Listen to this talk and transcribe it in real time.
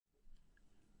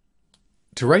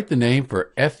To write the name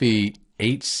for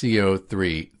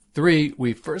FeHCO3,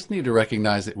 we first need to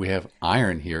recognize that we have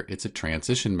iron here. It's a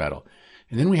transition metal.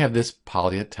 And then we have this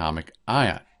polyatomic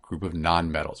ion, group of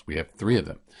nonmetals. We have 3 of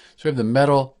them. So we have the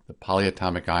metal, the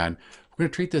polyatomic ion. We're going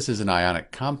to treat this as an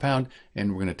ionic compound,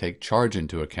 and we're going to take charge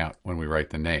into account when we write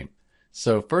the name.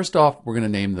 So first off, we're going to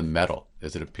name the metal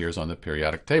as it appears on the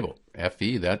periodic table.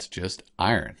 Fe, that's just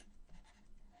iron.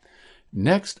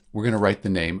 Next, we're going to write the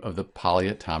name of the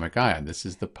polyatomic ion. This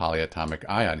is the polyatomic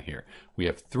ion here. We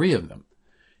have 3 of them.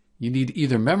 You need to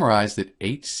either memorize that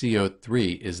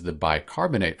HCO3 is the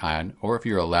bicarbonate ion, or if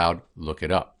you're allowed, look it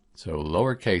up. So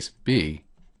lowercase b.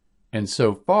 And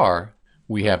so far,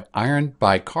 we have iron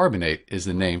bicarbonate is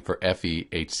the name for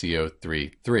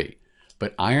FeHCO3.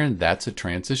 But iron, that's a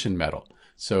transition metal.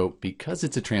 So because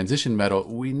it's a transition metal,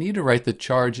 we need to write the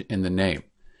charge in the name.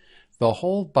 The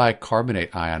whole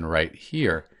bicarbonate ion right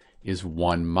here is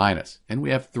 1-, and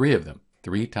we have 3 of them.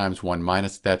 3 times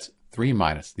 1-, that's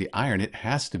 3-. The iron, it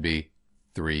has to be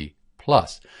 3+.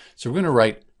 So we're going to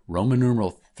write Roman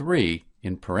numeral 3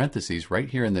 in parentheses right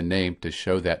here in the name to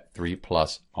show that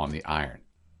 3+ on the iron.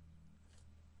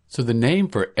 So the name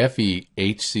for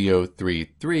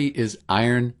FeHCO3 is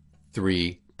iron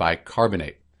 3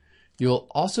 bicarbonate. You'll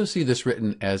also see this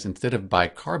written as, instead of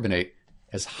bicarbonate,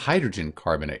 as hydrogen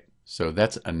carbonate. So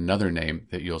that's another name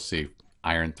that you'll see,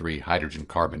 iron 3 hydrogen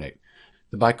carbonate.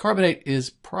 The bicarbonate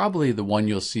is probably the one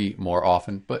you'll see more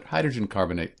often, but hydrogen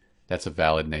carbonate, that's a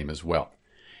valid name as well.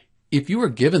 If you were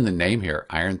given the name here,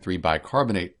 iron 3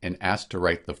 bicarbonate, and asked to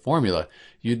write the formula,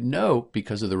 you'd know,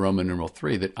 because of the Roman numeral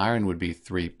 3, that iron would be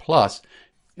 3+,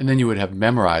 and then you would have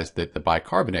memorized that the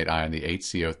bicarbonate ion, the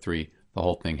HCO3, the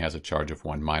whole thing has a charge of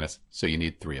 1-, so you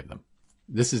need 3 of them.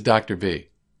 This is Dr. V.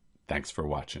 Thanks for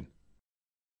watching.